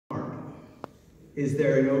is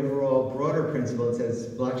there an overall broader principle that says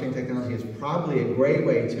blockchain technology is probably a great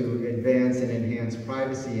way to advance and enhance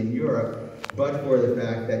privacy in Europe, but for the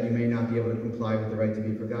fact that you may not be able to comply with the right to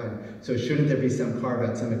be forgotten? So shouldn't there be some carve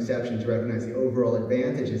out, some exception to recognize the overall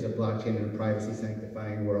advantages of blockchain in a privacy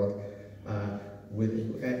sanctifying world,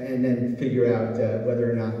 and then figure out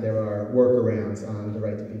whether or not there are workarounds on the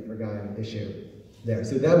right to be forgotten issue there?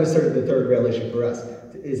 So that was sort of the third rail issue for us.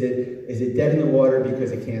 Is it dead in the water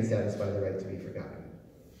because it can't satisfy the right to be forgotten?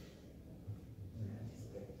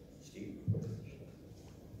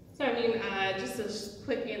 So I mean, just a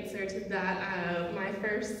quick answer to that. My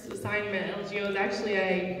first assignment at LGO was actually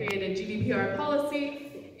I created GDPR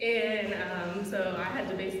policy, and so I had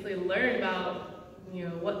to basically learn about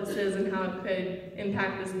what this is and how it could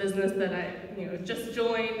impact this business that I just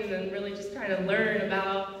joined, and then really just trying to learn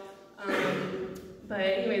about. But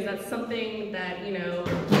anyways, that's something that,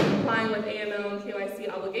 complying with AML and KYC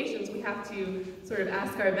obligations, we have to sort of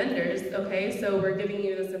ask our vendors, okay, so we're giving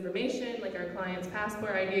you this information, like our client's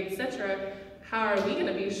passport, ID, etc. How are we going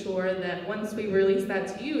to be sure that once we release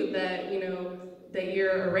that to you, that, that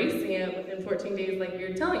you're erasing it within 14 days like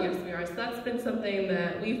you're telling us we are? So that's been something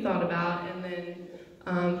that we've thought about. And then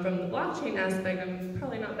from the blockchain aspect, I'm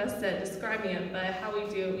probably not best at describing it, but how we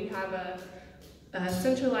do it, we have a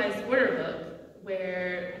centralized order book,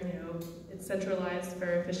 where it's centralized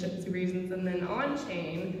for efficiency reasons, and then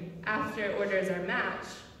on-chain, after orders are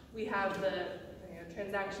matched, we have the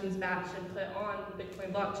transactions batched and put on the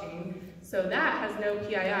Bitcoin blockchain. So that has no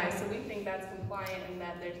PII, so we think that's compliant and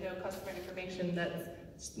that there's no customer information that's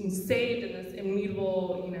saved in this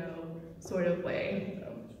immutable, sort of way.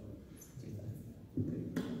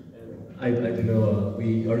 I do know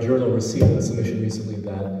our journal received a submission recently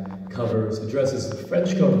that addresses the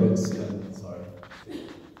French government's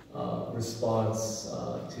response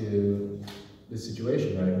to the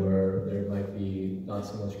situation, right, where there might be not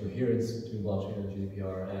so much coherence between blockchain and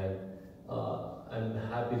GDPR, and I'm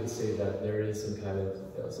happy to say that there is some kind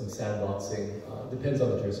of some sandboxing. Depends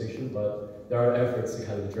on the jurisdiction, but there are efforts to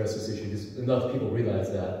kind of address this issue because enough people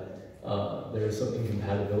realize that there is some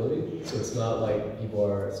incompatibility. So it's not like people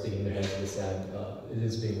are sticking their heads in the sand. It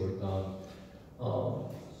is being worked on.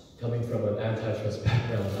 Coming from an antitrust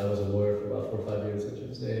background, I was a lawyer for about 4 or 5 years at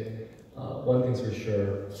GSA. One thing's for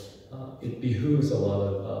sure, it behooves a lot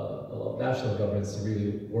of national governments to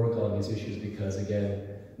really work on these issues because, again,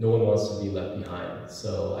 no one wants to be left behind.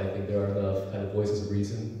 So I think there are enough kind of voices of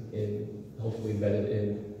reason hopefully embedded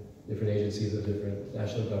in different agencies of different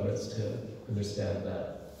national governments to understand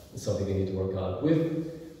that it's something they need to work on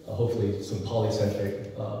with hopefully some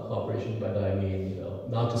polycentric cooperation. By that I mean,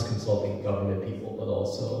 not just consulting government people, but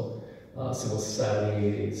also civil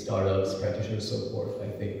society, startups, practitioners, so forth. I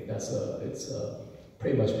think it's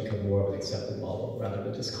pretty much become more of an accepted model rather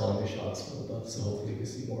than just calling the shots from above. So hopefully we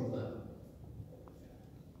see more of that.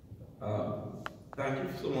 Thank you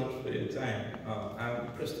so much for your time. I'm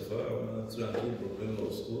Christopher. I'm a student at Brooklyn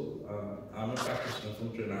Law School. I'm a practitioner from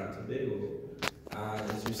Trinidad and Tobago,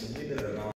 and it's recently been announced